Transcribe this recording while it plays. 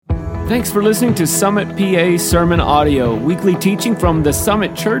Thanks for listening to Summit PA Sermon Audio, weekly teaching from the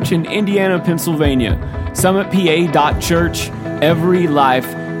Summit Church in Indiana, Pennsylvania. SummitPA.church, every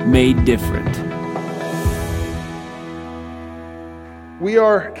life made different. We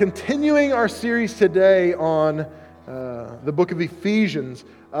are continuing our series today on the book of Ephesians.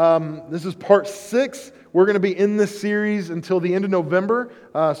 This is part 6. We're going to be in this series until the end of November.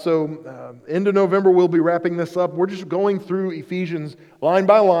 End of November, we'll be wrapping this up. We're just going through Ephesians line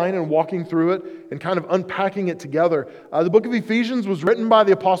by line and walking through it and kind of unpacking it together. The book of Ephesians was written by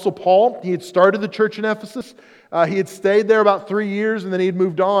the Apostle Paul. He had started the church in Ephesus. He had stayed there about 3 years and then he had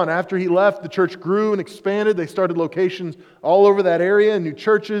moved on. After he left, the church grew and expanded. They started locations all over that area and new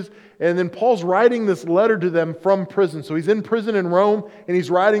churches. And then Paul's writing this letter to them from prison. So he's in prison in Rome and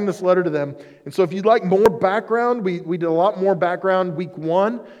he's writing this letter to them. And so if you'd like more background, we did a lot more background week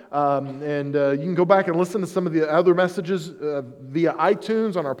 1. You can go back and listen to some of the other messages via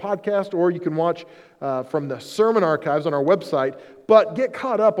iTunes on our podcast, or you can watch from the sermon archives on our website. But get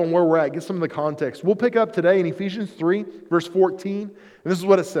caught up on where we're at, get some of the context. We'll pick up today in Ephesians 3, verse 14. And this is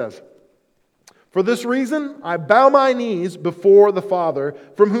what it says. For this reason, I bow my knees before the Father,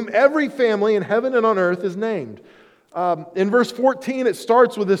 from whom every family in heaven and on earth is named. In verse 14, it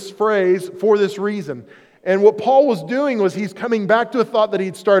starts with this phrase, for this reason. And what Paul was doing was he's coming back to a thought that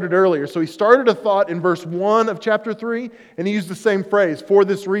he'd started earlier. So he started a thought in verse 1 of chapter 3, and he used the same phrase, for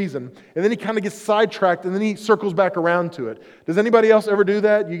this reason. And then he kind of gets sidetracked, and then he circles back around to it. Does anybody else ever do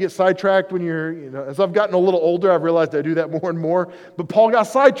that? You get sidetracked when as I've gotten a little older, I've realized I do that more and more. But Paul got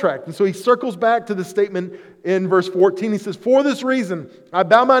sidetracked, and so he circles back to the statement in verse 14. He says, for this reason, I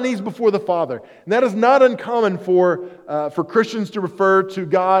bow my knees before the Father. And that is not uncommon for Christians to refer to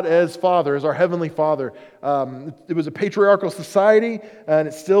God as Father, as our Heavenly Father. It was a patriarchal society, and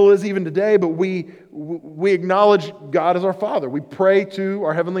it still is even today, but we acknowledge God as our Father. We pray to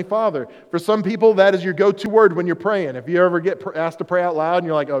our Heavenly Father. For some people, that is your go-to word when you're praying. If you ever get asked to pray out loud, and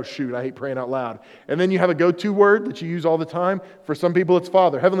you're like, oh shoot, I hate praying out loud. And then you have a go-to word that you use all the time. For some people, it's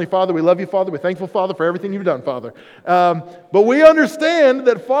Father. Heavenly Father, we love you, Father. We're thankful, Father, for everything you've done, Father. But we understand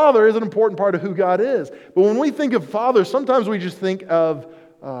that Father is an important part of who God is. But when we think of Father, sometimes we just think of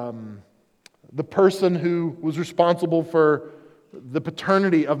the person who was responsible for the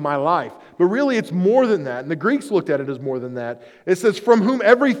paternity of my life. But really it's more than that. And the Greeks looked at it as more than that. It says, from whom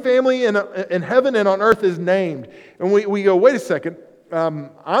every family in heaven and on earth is named. And we go, wait a second.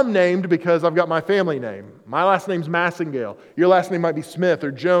 I'm named because I've got my family name. My last name's Massengale. Your last name might be Smith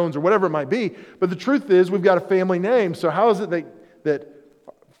or Jones or whatever it might be. But the truth is we've got a family name. So how is it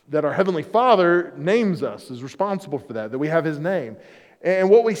that our Heavenly Father names us, is responsible for that we have His name?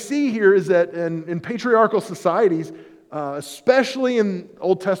 And what we see here is that in patriarchal societies, especially in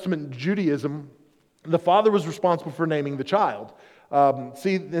Old Testament Judaism, the father was responsible for naming the child.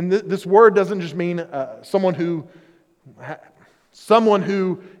 And this word doesn't just mean someone who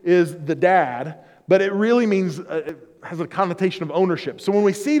is the dad, but it really means it has a connotation of ownership. So when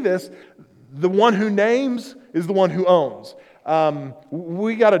we see this, the one who names is the one who owns.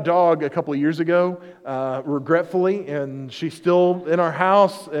 We got a dog a couple of years ago, regretfully, and she's still in our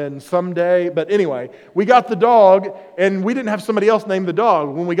house, and someday, but anyway, we got the dog, and we didn't have somebody else name the dog.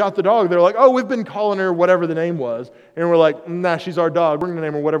 When we got the dog, they're like, oh, we've been calling her whatever the name was, and we're like, nah, she's our dog, we're going to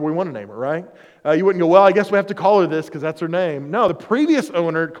name her whatever we want to name her, right? You wouldn't go, well, I guess we have to call her this because that's her name. No, the previous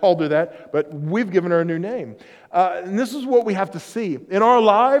owner called her that, but we've given her a new name. And this is what we have to see. In our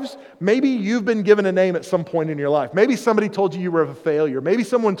lives, maybe you've been given a name at some point in your life. Maybe somebody told you were a failure. Maybe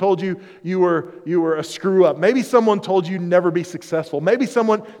someone told you you were a screw-up. Maybe someone told you you'd never be successful. Maybe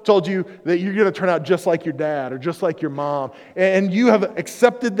someone told you that you're going to turn out just like your dad or just like your mom. And you have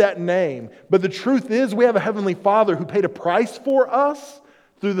accepted that name. But the truth is, we have a Heavenly Father who paid a price for us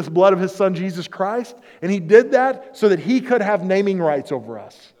through the blood of His Son, Jesus Christ. And He did that so that He could have naming rights over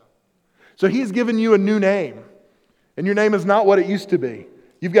us. So He's given you a new name. And your name is not what it used to be.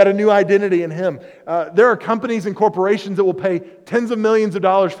 You've got a new identity in Him. There are companies and corporations that will pay tens of millions of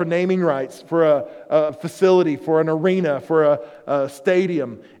dollars for naming rights for a facility, for an arena, for a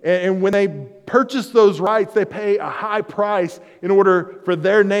stadium. And when they purchase those rights, they pay a high price in order for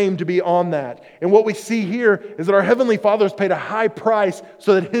their name to be on that. And what we see here is that our Heavenly Father has paid a high price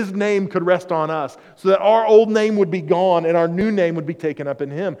so that His name could rest on us, so that our old name would be gone and our new name would be taken up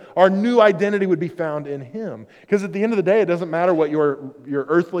in Him. Our new identity would be found in Him. Because at the end of the day, it doesn't matter what your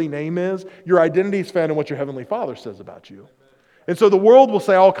earthly name is. Your identity is found in what your Heavenly Father says about you. And so the world will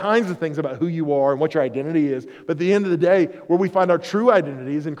say all kinds of things about who you are and what your identity is. But at the end of the day, where we find our true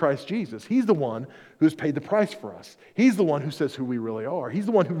identity is in Christ Jesus. He's the one who's paid the price for us. He's the one who says who we really are. He's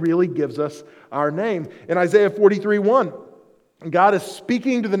the one who really gives us our name. In Isaiah 43:1, God is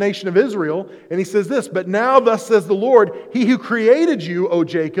speaking to the nation of Israel, and he says this, "But now thus says the Lord, He who created you, O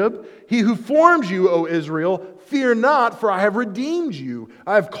Jacob, He who formed you, O Israel, fear not, for I have redeemed you.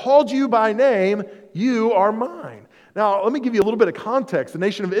 I have called you by name, you are mine." Now, let me give you a little bit of context. The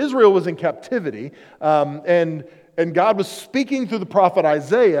nation of Israel was in captivity, and God was speaking through the prophet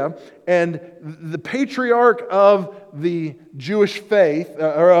Isaiah, and the patriarch of the Jewish faith,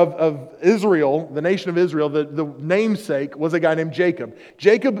 or of Israel, the nation of Israel, the namesake was a guy named Jacob.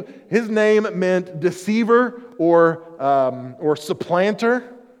 Jacob, his name meant deceiver or supplanter.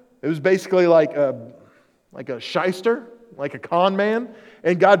 It was basically like a shyster, like a con man.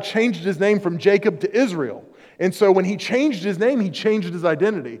 And God changed his name from Jacob to Israel. And so when he changed his name, he changed his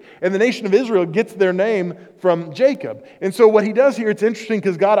identity. And the nation of Israel gets their name from Jacob. And so what he does here, it's interesting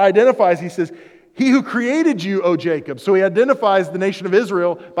because God identifies, he says, "He who created you, O Jacob." So he identifies the nation of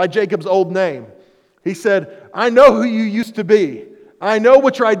Israel by Jacob's old name. He said, "I know who you used to be. I know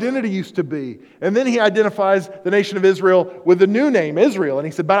what your identity used to be." And then he identifies the nation of Israel with the new name, Israel. And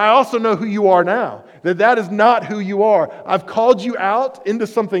he said, "But I also know who you are now. That is not who you are. I've called you out into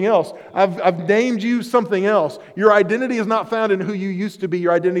something else. I've named you something else. Your identity is not found in who you used to be.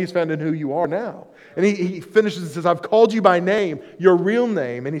 Your identity is found in who you are now." And he finishes and says, "I've called you by name, your real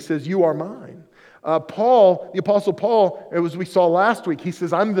name." And he says, "You are mine." Paul, the Apostle Paul, as we saw last week, he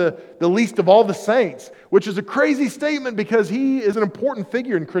says, "I'm the least of all the saints," which is a crazy statement because he is an important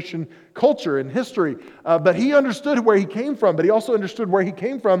figure in Christian culture and history. But he understood where he came from, but he also understood where he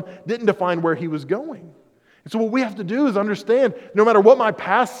came from didn't define where he was going. And so what we have to do is understand, no matter what my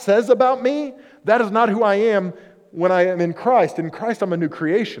past says about me, that is not who I am when I am in Christ. In Christ, I'm a new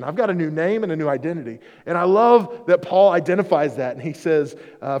creation. I've got a new name and a new identity. And I love that Paul identifies that. And he says,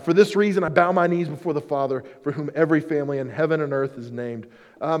 "For this reason, I bow my knees before the Father, for whom every family in heaven and earth is named."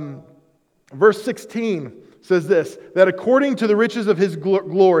 Verse 16 says this, "That according to the riches of His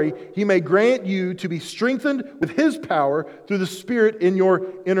glory, He may grant you to be strengthened with His power through the Spirit in your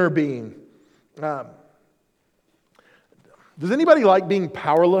inner being." Does anybody like being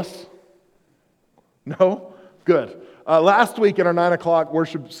powerless? No? Good. Last week in our 9 o'clock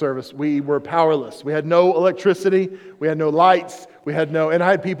worship service, we were powerless. We had no electricity. We had no lights. And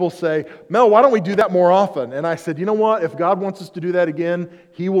I had people say, "Mel, why don't we do that more often?" And I said, "You know what? If God wants us to do that again,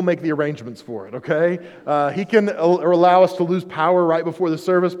 He will make the arrangements for it, okay? He can allow us to lose power right before the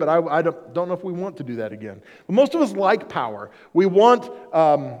service, but I don't know if we want to do that again." But most of us like power. We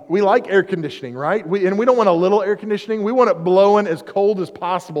like air conditioning, right? And we don't want a little air conditioning. We want it blowing as cold as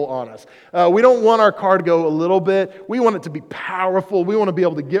possible on us. We don't want our car to go a little bit. We want it to be powerful. We want to be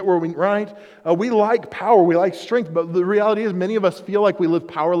able to get where right? We like power. We like strength. But the reality is many of us feel like we live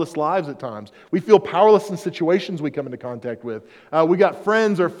powerless lives at times. We feel powerless in situations we come into contact with. We got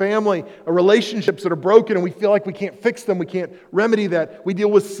friends or family or relationships that are broken and we feel like we can't fix them. We can't remedy that. We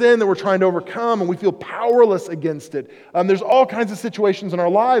deal with sin that we're trying to overcome and we feel powerless against it. There's all kinds of situations in our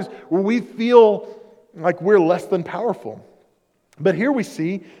lives where we feel like we're less than powerful. But here we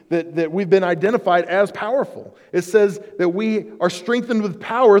see that we've been identified as powerful. It says that we are strengthened with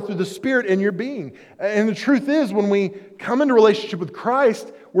power through the Spirit in your being. And the truth is, when we come into relationship with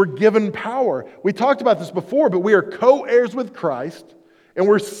Christ, we're given power. We talked about this before, but we are co-heirs with Christ, and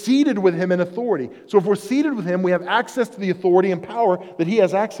we're seated with Him in authority. So if we're seated with Him, we have access to the authority and power that He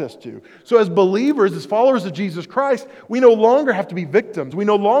has access to. So as believers, as followers of Jesus Christ, we no longer have to be victims. We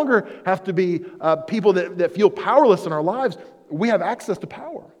no longer have to be people that feel powerless in our lives. We have access to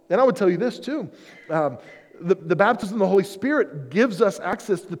power. And I would tell you this too. The baptism of the Holy Spirit gives us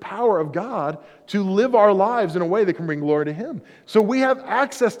access to the power of God to live our lives in a way that can bring glory to Him. So we have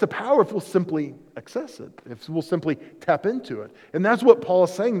access to power if we'll simply access it, if we'll simply tap into it. And that's what Paul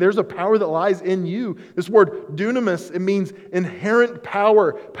is saying. There's a power that lies in you. This word dunamis, it means inherent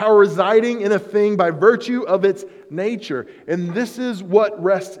power, power residing in a thing by virtue of its nature. And this is what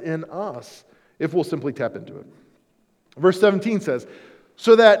rests in us if we'll simply tap into it. Verse 17 says,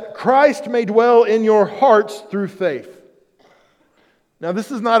 "So that Christ may dwell in your hearts through faith." Now, this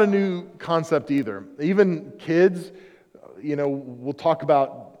is not a new concept either. Even kids, will talk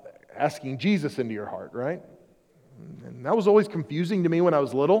about asking Jesus into your heart, right? And that was always confusing to me when I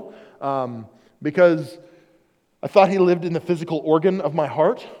was little, because I thought He lived in the physical organ of my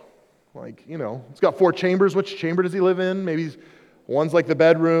heart. Like, it's got 4 chambers. Which chamber does He live in? Maybe one's like the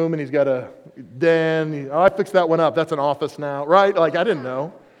bedroom, and He's got a den. I fixed that one up. That's an office now, right? Like, I didn't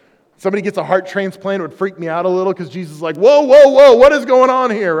know. Somebody gets a heart transplant, it would freak me out a little because Jesus is like, whoa, what is going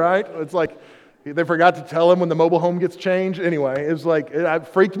on here, right? It's like they forgot to tell Him when the mobile home gets changed. Anyway, it was like, it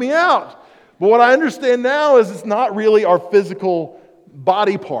freaked me out. But what I understand now is it's not really our physical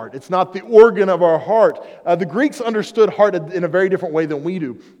body part. It's not the organ of our heart. The Greeks understood heart in a very different way than we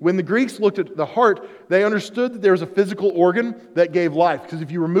do. When the Greeks looked at the heart, they understood that there was a physical organ that gave life. Because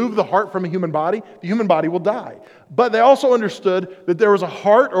if you remove the heart from a human body, the human body will die. But they also understood that there was a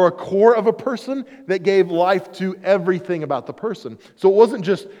heart or a core of a person that gave life to everything about the person. So it wasn't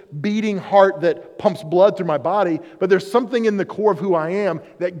just beating heart that pumps blood through my body, but there's something in the core of who I am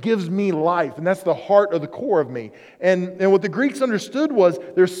that gives me life. And that's the heart or the core of me. And what the Greeks understood was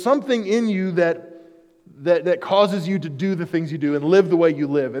there's something in you that causes you to do the things you do and live the way you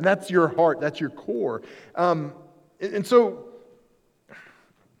live. And that's your heart. That's your core. And so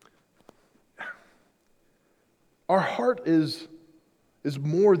our heart is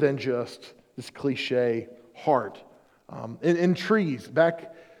more than just this cliche heart. In trees,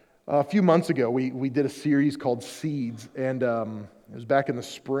 back a few months ago, we did a series called Seeds, and it was back in the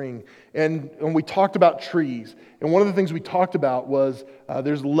spring. And we talked about trees. And one of the things we talked about was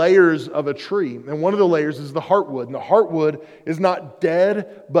there's layers of a tree. And one of the layers is the heartwood. And the heartwood is not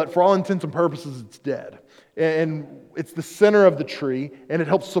dead, but for all intents and purposes, it's dead. And it's the center of the tree, and it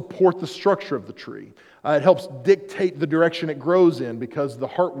helps support the structure of the tree. It helps dictate the direction it grows in because the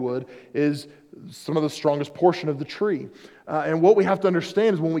heartwood is some of the strongest portion of the tree. And what we have to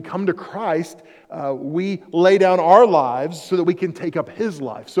understand is when we come to Christ, we lay down our lives so that we can take up His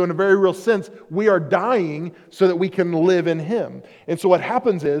life. So in a very real sense, we are dying so that we can live in Him. And so what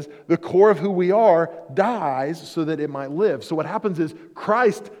happens is the core of who we are dies so that it might live. So what happens is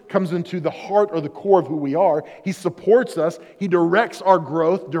Christ comes into the heart or the core of who we are. He supports us. He directs our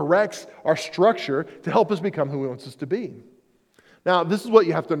growth, directs our structure to help us become who He wants us to be. Now, this is what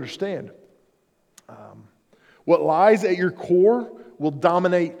you have to understand. What lies at your core will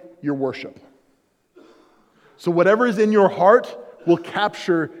dominate your worship. So whatever is in your heart will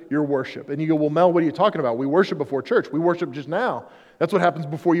capture your worship. And you go, well, Mel, what are you talking about? We worship before church. We worship just now. That's what happens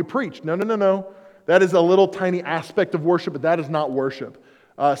before you preach. No. That is a little tiny aspect of worship, but that is not worship.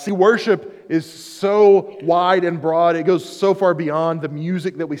 See, worship is so wide and broad. It goes so far beyond the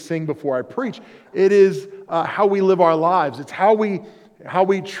music that we sing before I preach. It is how we live our lives. It's how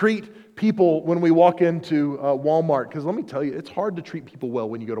we treat people when we walk into Walmart. Because let me tell you, it's hard to treat people well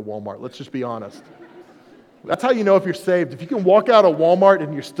when you go to Walmart. Let's just be honest. That's how you know if you're saved. If you can walk out of Walmart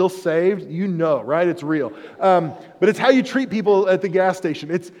and you're still saved, you know, right? It's real. But it's how you treat people at the gas station.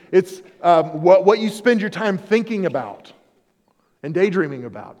 It's what you spend your time thinking about and daydreaming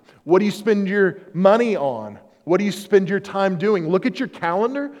about. What do you spend your money on? What do you spend your time doing? Look at your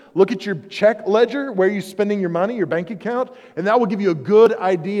calendar. Look at your check ledger, where you're spending your money, your bank account, and that will give you a good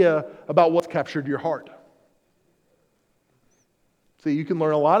idea about what's captured your heart. See, you can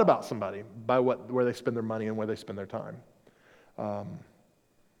learn a lot about somebody by where they spend their money and where they spend their time.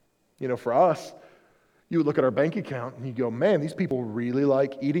 For us, you would look at our bank account and you go, man, these people really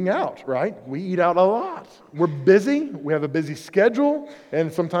like eating out, right? We eat out a lot. We're busy. We have a busy schedule,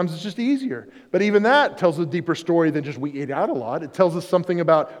 and sometimes it's just easier. But even that tells a deeper story than just we eat out a lot. It tells us something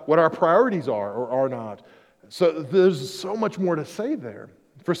about what our priorities are or are not. So there's so much more to say there.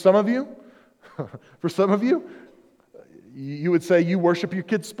 For some of you, you would say you worship your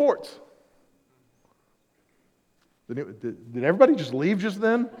kids' sports. Did everybody just leave just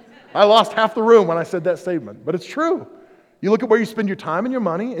then? I lost half the room when I said that statement, but it's true. You look at where you spend your time and your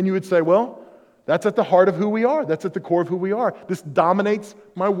money, and you would say, well, that's at the heart of who we are. That's at the core of who we are. This dominates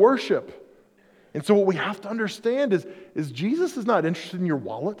my worship. And so what we have to understand is Jesus is not interested in your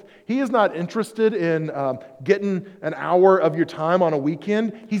wallet. He is not interested in getting an hour of your time on a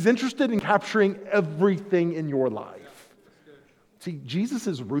weekend. He's interested in capturing everything in your life. See, Jesus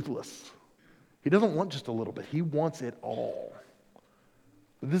is ruthless. He doesn't want just a little bit. He wants it all.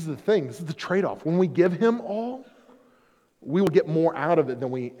 But this is the thing. This is the trade-off. When we give Him all, we will get more out of it than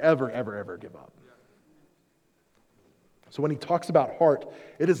we ever give up. So when He talks about heart,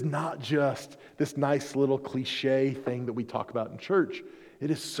 it is not just this nice little cliche thing that we talk about in church. It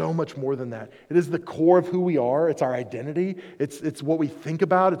is so much more than that. It is the core of who we are. It's our identity. It's what we think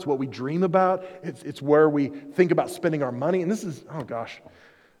about. It's what we dream about. It's where we think about spending our money. And this is, oh gosh,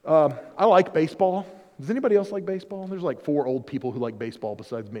 I like baseball. Does anybody else like baseball? There's like 4 old people who like baseball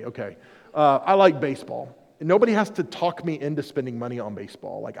besides me. Okay. I like baseball. And nobody has to talk me into spending money on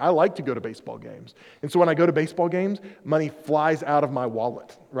baseball. Like, I like to go to baseball games. And so when I go to baseball games, money flies out of my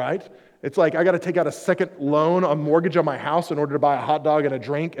wallet, right? It's like I got to take out a second loan, a mortgage on my house in order to buy a hot dog and a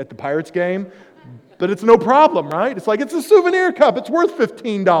drink at the Pirates game. But it's no problem, right? It's like, it's a souvenir cup. It's worth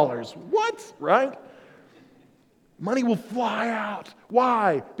 $15. What? Right? Money will fly out.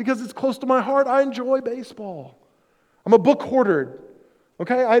 Why? Because it's close to my heart. I enjoy baseball. I'm a book hoarder.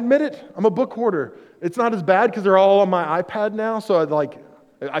 Okay, I admit it. I'm a book hoarder. It's not as bad because they're all on my iPad now, so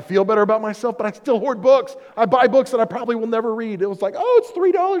I feel better about myself, but I still hoard books. I buy books that I probably will never read. It was like, oh, it's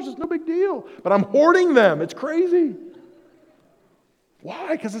 $3, it's no big deal. But I'm hoarding them. It's crazy.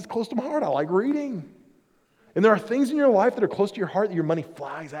 Why? Because it's close to my heart. I like reading. And there are things in your life that are close to your heart that your money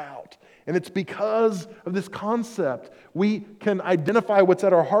flies out. And it's because of this concept. We can identify what's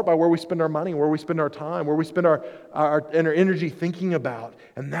at our heart by where we spend our money, where we spend our time, where we spend our energy thinking about.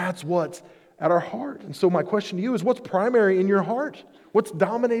 And that's what's at our heart. And so my question to you is, what's primary in your heart? What's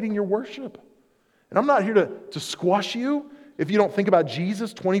dominating your worship? And I'm not here to squash you if you don't think about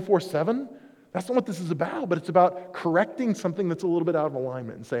Jesus 24/7. That's not what this is about, but it's about correcting something that's a little bit out of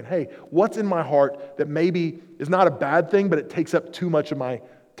alignment and saying, hey, what's in my heart that maybe is not a bad thing, but it takes up too much of my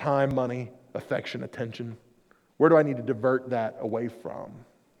time, money, affection, attention? Where do I need to divert that away from?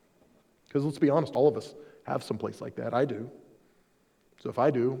 Because let's be honest, all of us have some place like that. I do. So if I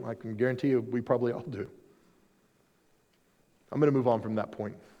do, I can guarantee you we probably all do. I'm going to move on from that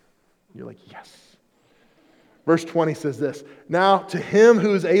point. You're like, yes. Verse 20 says this, now to him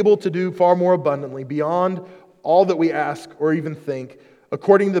who is able to do far more abundantly, beyond all that we ask or even think,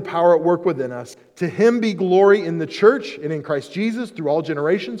 according to the power at work within us, to him be glory in the church and in Christ Jesus through all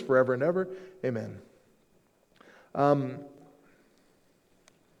generations, forever and ever. Amen.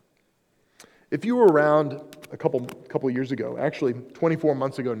 If you were around a couple years ago, actually 24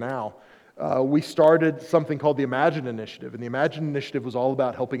 months ago now, we started something called the Imagine Initiative. And the Imagine Initiative was all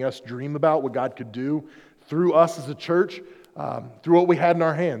about helping us dream about what God could do through us as a church, through what we had in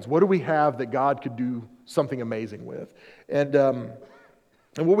our hands. What do we have that God could do something amazing with?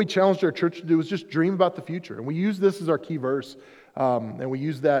 And what we challenged our church to do was just dream about the future. And we use this as our key verse. And we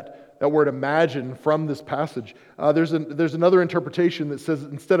use that word imagine from this passage. There's another interpretation that says,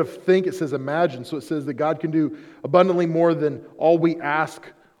 instead of think, it says imagine. So it says that God can do abundantly more than all we ask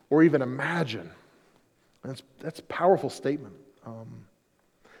or even imagine. And that's a powerful statement.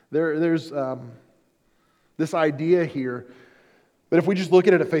 There's this idea here that if we just look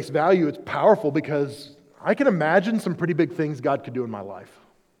at it at face value, it's powerful because I can imagine some pretty big things God could do in my life.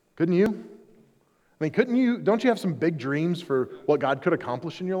 Couldn't you? I mean, don't you have some big dreams for what God could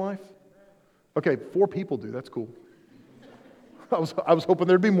accomplish in your life? Okay, 4 people do. That's cool. I was hoping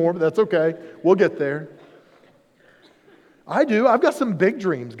there'd be more, but that's okay. We'll get there. I do. I've got some big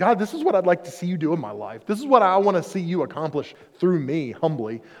dreams. God, this is what I'd like to see you do in my life. This is what I want to see you accomplish through me,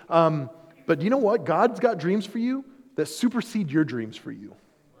 humbly. But you know what? God's got dreams for you that supersede your dreams for you.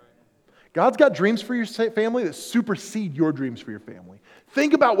 God's got dreams for your family that supersede your dreams for your family.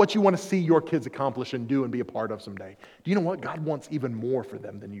 Think about what you want to see your kids accomplish and do and be a part of someday. Do you know what? God wants even more for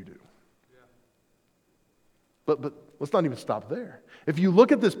them than you do. But let's not even stop there. If you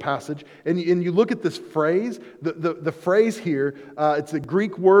look at this passage and you look at this phrase, the phrase here, it's a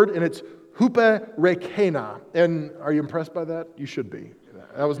Greek word and it's huperekena. And are you impressed by that? You should be.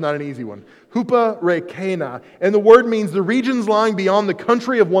 That was not an easy one. Huperekena. And the word means the regions lying beyond the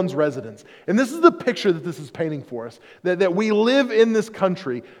country of one's residence. And this is the picture that this is painting for us. That we live in this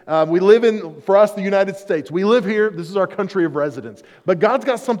country. We live in, for us, the United States. We live here. This is our country of residence. But God's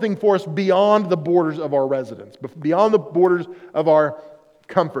got something for us beyond the borders of our residence. Beyond the borders of our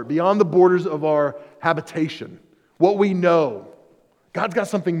comfort. Beyond the borders of our habitation. What we know. God's got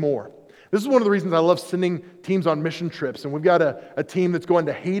something more. This is one of the reasons I love sending teams on mission trips. And we've got a team that's going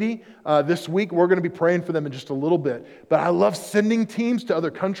to Haiti this week. We're going to be praying for them in just a little bit. But I love sending teams to other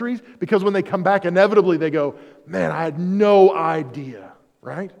countries because when they come back, inevitably they go, man, I had no idea,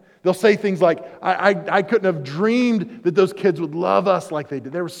 right? They'll say things like, I couldn't have dreamed that those kids would love us like they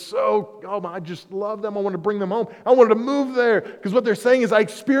did. They were so, I just love them. I want to bring them home. I wanted to move there. Because what they're saying is I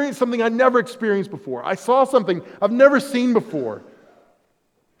experienced something I never experienced before. I saw something I've never seen before.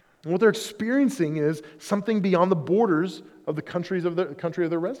 And what they're experiencing is something beyond the borders of the country of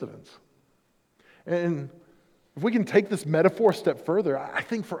their residence. And if we can take this metaphor a step further, I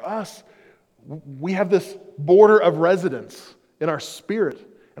think for us, we have this border of residence in our spirit.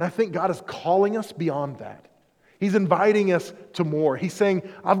 And I think God is calling us beyond that. He's inviting us to more. He's saying,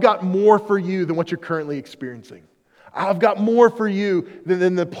 I've got more for you than what you're currently experiencing. I've got more for you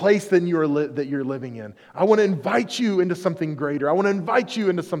than the place that you're living in. I want to invite you into something greater. I want to invite you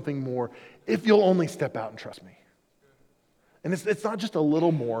into something more if you'll only step out and trust me. And it's not just a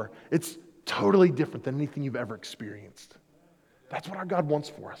little more. It's totally different than anything you've ever experienced. That's what our God wants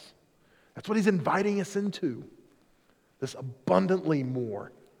for us. That's what He's inviting us into. This abundantly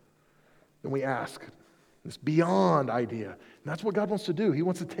more than we ask. This beyond idea. And that's what God wants to do. He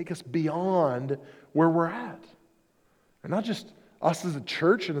wants to take us beyond where we're at. And not just us as a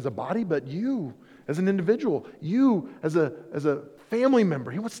church and as a body, but you as an individual, you as a family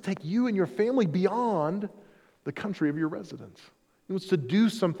member. He wants to take you and your family beyond the country of your residence. He wants to do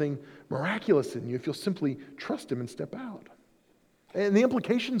something miraculous in you if you'll simply trust Him and step out. And the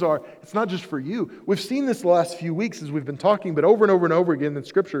implications are, it's not just for you. We've seen this the last few weeks as we've been talking, but over and over and over again in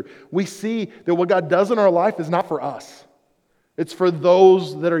Scripture, we see that what God does in our life is not for us. It's for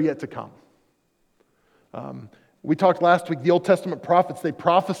those that are yet to come. We talked last week, the Old Testament prophets, they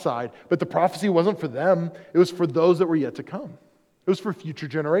prophesied, but the prophecy wasn't for them. It was for those that were yet to come. It was for future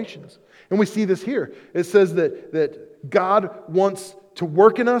generations. And we see this here. It says that God wants to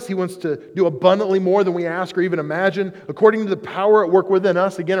work in us. He wants to do abundantly more than we ask or even imagine. According to the power at work within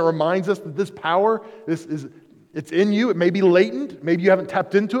us, again, it reminds us that this power, it's in you. It may be latent. Maybe you haven't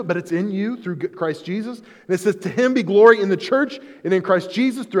tapped into it, but it's in you through Christ Jesus. And it says, to Him be glory in the church and in Christ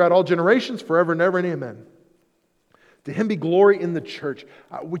Jesus throughout all generations, forever and ever, and amen. To Him be glory in the church.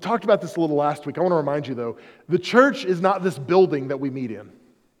 We talked about this a little last week. I want to remind you, though, the church is not this building that we meet in.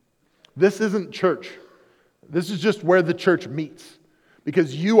 This isn't church. This is just where the church meets.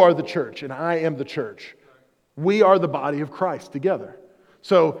 Because you are the church and I am the church. We are the body of Christ together.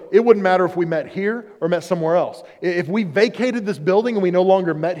 So it wouldn't matter if we met here or met somewhere else. If we vacated this building and we no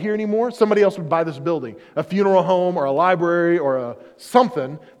longer met here anymore, somebody else would buy this building. A funeral home or a library or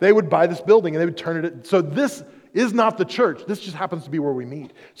something, they would buy this building and they would turn it. So this is not the church. This just happens to be where we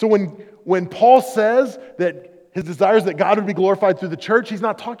meet. So when Paul says that his desire is that God would be glorified through the church, he's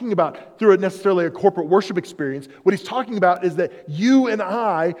not talking about through necessarily a corporate worship experience. What he's talking about is that you and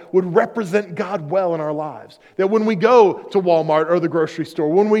I would represent God well in our lives. That when we go to Walmart or the grocery store,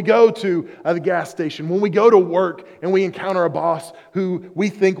 when we go to the gas station, when we go to work and we encounter a boss who we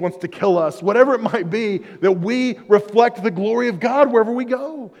think wants to kill us, whatever it might be, that we reflect the glory of God wherever we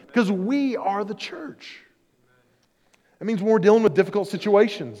go. Because we are the church. It means when we're dealing with difficult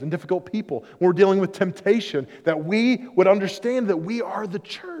situations and difficult people, when we're dealing with temptation, that we would understand that we are the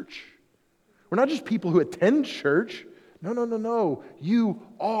church. We're not just people who attend church. No. You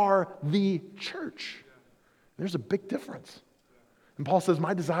are the church. There's a big difference. And Paul says,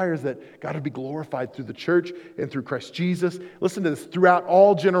 my desire is that God would be glorified through the church and through Christ Jesus. Listen to this, throughout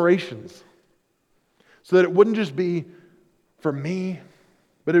all generations. So that it wouldn't just be for me,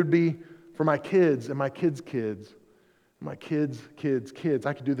 but it would be for my kids and my kids' kids. My kids.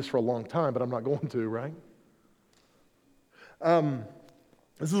 I could do this for a long time, but I'm not going to, right?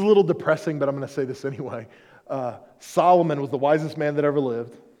 This is a little depressing, but I'm going to say this anyway. Solomon was the wisest man that ever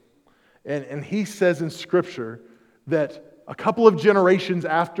lived. And he says in Scripture that a couple of generations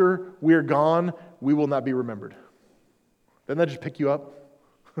after we're gone, we will not be remembered. Doesn't that just pick you up?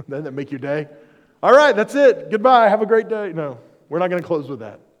 Doesn't that make your day? All right, that's it. Goodbye. Have a great day. No, we're not going to close with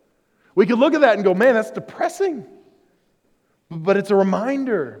that. We could look at that and go, man, that's depressing. But it's a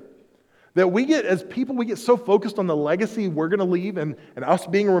reminder that as people, we get so focused on the legacy we're going to leave and us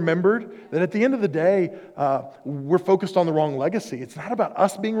being remembered, that at the end of the day, we're focused on the wrong legacy. It's not about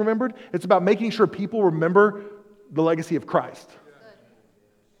us being remembered. It's about making sure people remember the legacy of Christ.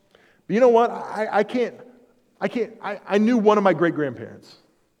 But you know what? I knew one of my great-grandparents.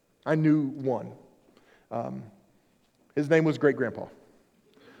 I knew one. His name was Great-Grandpa.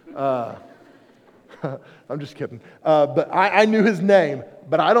 I'm just kidding. But I knew his name,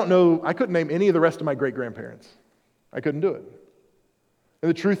 but I couldn't name any of the rest of my great-grandparents. I couldn't do it. And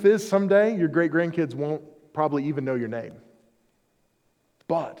the truth is, someday your great-grandkids won't probably even know your name.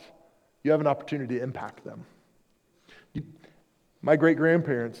 But you have an opportunity to impact them. My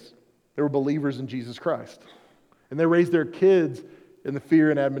great-grandparents, they were believers in Jesus Christ. And they raised their kids in the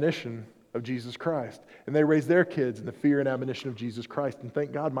fear and admonition of Jesus Christ. And they raised their kids in the fear and admonition of Jesus Christ. And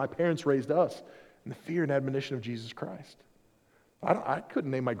thank God my parents raised us in the fear and admonition of Jesus Christ. I couldn't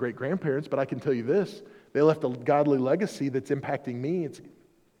name my great-grandparents, but I can tell you this. They left a godly legacy that's impacting me. It's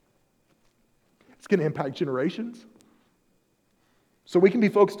going to impact generations. So we can be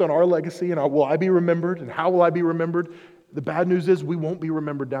focused on our legacy and will I be remembered and how will I be remembered? The bad news is we won't be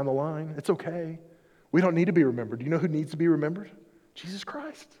remembered down the line. It's okay. We don't need to be remembered. Do you know who needs to be remembered? Jesus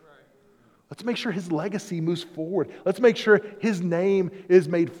Christ. Let's make sure His legacy moves forward. Let's make sure His name is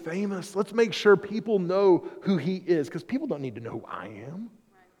made famous. Let's make sure people know who He is, because people don't need to know who I am.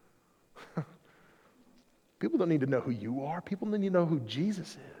 Right. People don't need to know who you are. People need to know who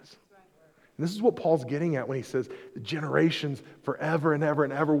Jesus is. Right. And this is what Paul's getting at when he says the generations forever and ever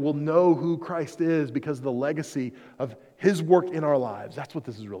and ever will know who Christ is because of the legacy of His work in our lives. That's what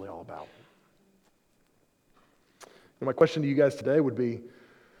this is really all about. And my question to you guys today would be,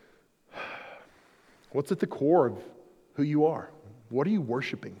 what's at the core of who you are? What are you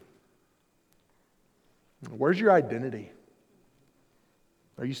worshiping? Where's your identity?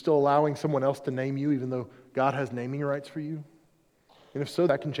 Are you still allowing someone else to name you even though God has naming rights for you? And if so,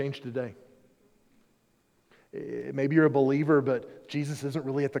 that can change today. Maybe you're a believer, but Jesus isn't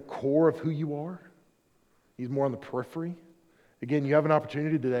really at the core of who you are. He's more on the periphery. Again, you have an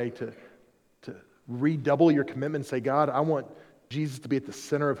opportunity today to redouble your commitment and say, God, I want Jesus to be at the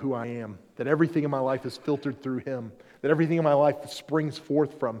center of who I am, that everything in my life is filtered through Him, that everything in my life springs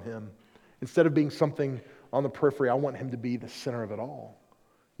forth from Him. Instead of being something on the periphery, I want Him to be the center of it all.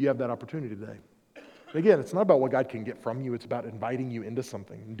 You have that opportunity today. And again, it's not about what God can get from you. It's about inviting you into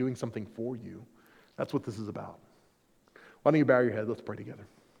something and doing something for you. That's what this is about. Why don't you bow your head? Let's pray together.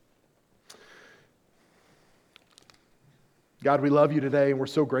 God, we love you today, and we're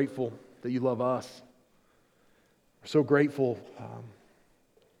so grateful that you love us. We're so grateful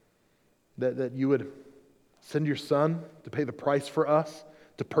that you would send your Son to pay the price for us,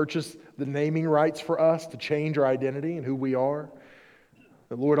 to purchase the naming rights for us, to change our identity and who we are.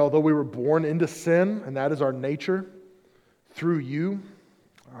 That, Lord, although we were born into sin, and that is our nature, through you,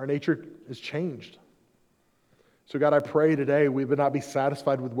 our nature is changed. So God, I pray today we would not be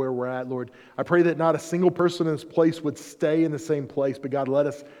satisfied with where we're at, Lord. I pray that not a single person in this place would stay in the same place, but God, let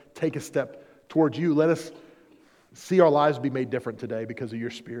us take a step towards you. Let us see our lives be made different today because of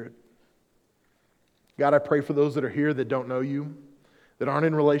your Spirit. God, I pray for those that are here that don't know you, that aren't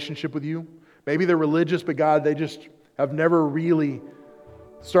in relationship with you. Maybe they're religious, but God, they just have never really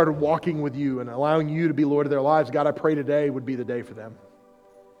started walking with you and allowing you to be Lord of their lives. God, I pray today would be the day for them.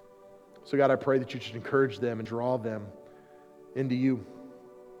 So God, I pray that you should encourage them and draw them into you.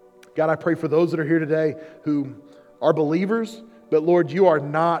 God, I pray for those that are here today who are believers, but Lord, you are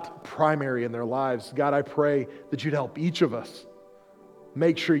not primary in their lives. God, I pray that you'd help each of us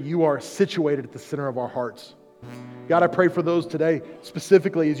make sure you are situated at the center of our hearts. God, I pray for those today,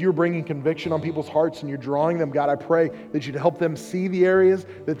 specifically as you're bringing conviction on people's hearts and you're drawing them. God, I pray that you'd help them see the areas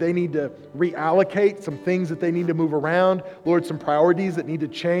that they need to reallocate, some things that they need to move around, Lord, some priorities that need to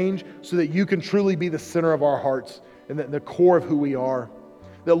change so that you can truly be the center of our hearts and the core of who we are.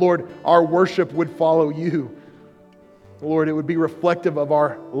 That, Lord, our worship would follow you. Lord, it would be reflective of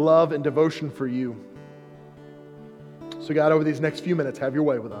our love and devotion for you. So God, over these next few minutes, have your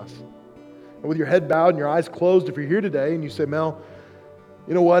way with us. And with your head bowed and your eyes closed, if you're here today and you say, Mel,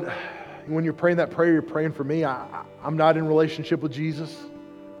 you know what? When you're praying that prayer, you're praying for me. I'm not in relationship with Jesus.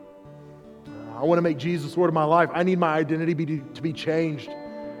 I want to make Jesus Lord of my life. I need my identity to be changed.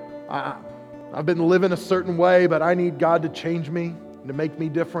 I've been living a certain way, but I need God to change me and to make me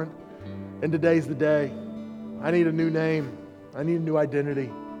different. And today's the day. I need a new name. I need a new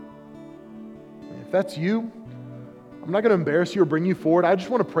identity. And if that's you, I'm not going to embarrass you or bring you forward. I just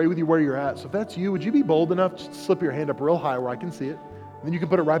want to pray with you where you're at. So if that's you, would you be bold enough just to slip your hand up real high where I can see it? And then you can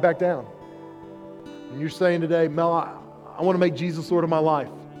put it right back down. And you're saying today, Mel, I want to make Jesus Lord of my life.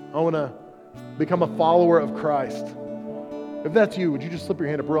 I want to become a follower of Christ. If that's you, would you just slip your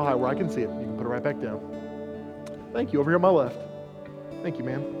hand up real high where I can see it? You can put it right back down. Thank you. Over here on my left. Thank you,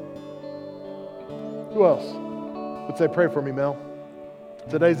 ma'am. Who else would say, pray for me, Mel?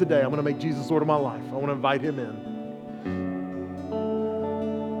 Today's the day. I'm going to make Jesus Lord of my life. I want to invite him in.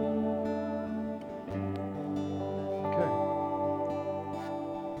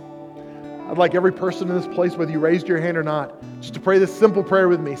 I'd like every person in this place, whether you raised your hand or not, just to pray this simple prayer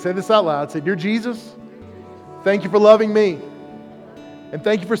with me. Say this out loud. Say, Dear Jesus, thank you for loving me. And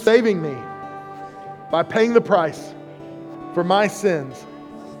thank you for saving me by paying the price for my sins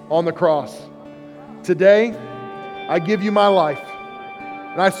on the cross. Today, I give you my life.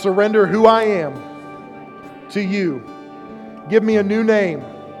 And I surrender who I am to you. Give me a new name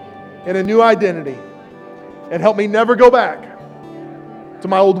and a new identity. And help me never go back to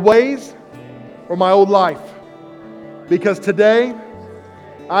my old ways or my old life. Because today,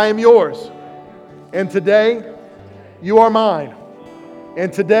 I am yours. And today, you are mine.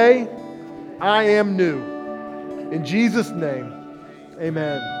 And today, I am new. In Jesus' name,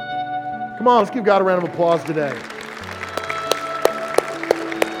 amen. Come on, let's give God a round of applause today.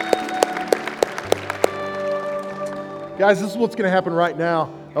 Guys, this is what's going to happen right now.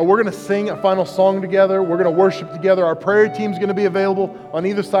 We're going to sing a final song together. We're going to worship together. Our prayer team's going to be available on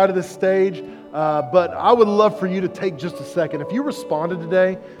either side of this stage. But I would love for you to take just a second. If you responded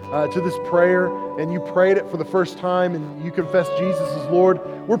today to this prayer and you prayed it for the first time and you confessed Jesus as Lord,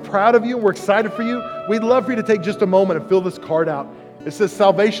 we're proud of you and we're excited for you. We'd love for you to take just a moment and fill this card out. It says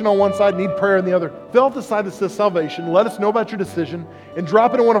salvation on one side, need prayer on the other. Fill out the side that says salvation. Let us know about your decision and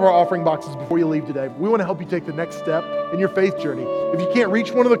drop it in one of our offering boxes before you leave today. We want to help you take the next step in your faith journey. If you can't reach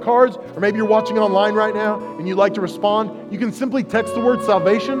one of the cards, or maybe you're watching it online right now and you'd like to respond, you can simply text the word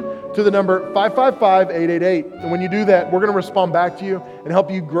salvation to the number 555-888. And when you do that, we're going to respond back to you and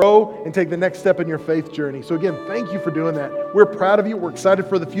help you grow and take the next step in your faith journey. So again, thank you for doing that. We're proud of you. We're excited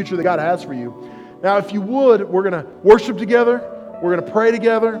for the future that God has for you. Now, if you would, we're going to worship together. We're going to pray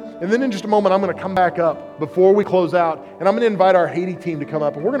together. And then in just a moment, I'm going to come back up before we close out. And I'm going to invite our Haiti team to come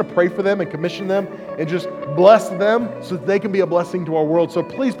up. And we're going to pray for them and commission them and just bless them so that they can be a blessing to our world. So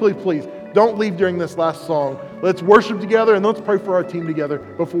please, please, please, don't leave during this last song. Let's worship together and let's pray for our team together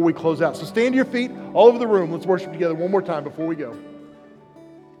before we close out. So stand to your feet all over the room. Let's worship together one more time before we go.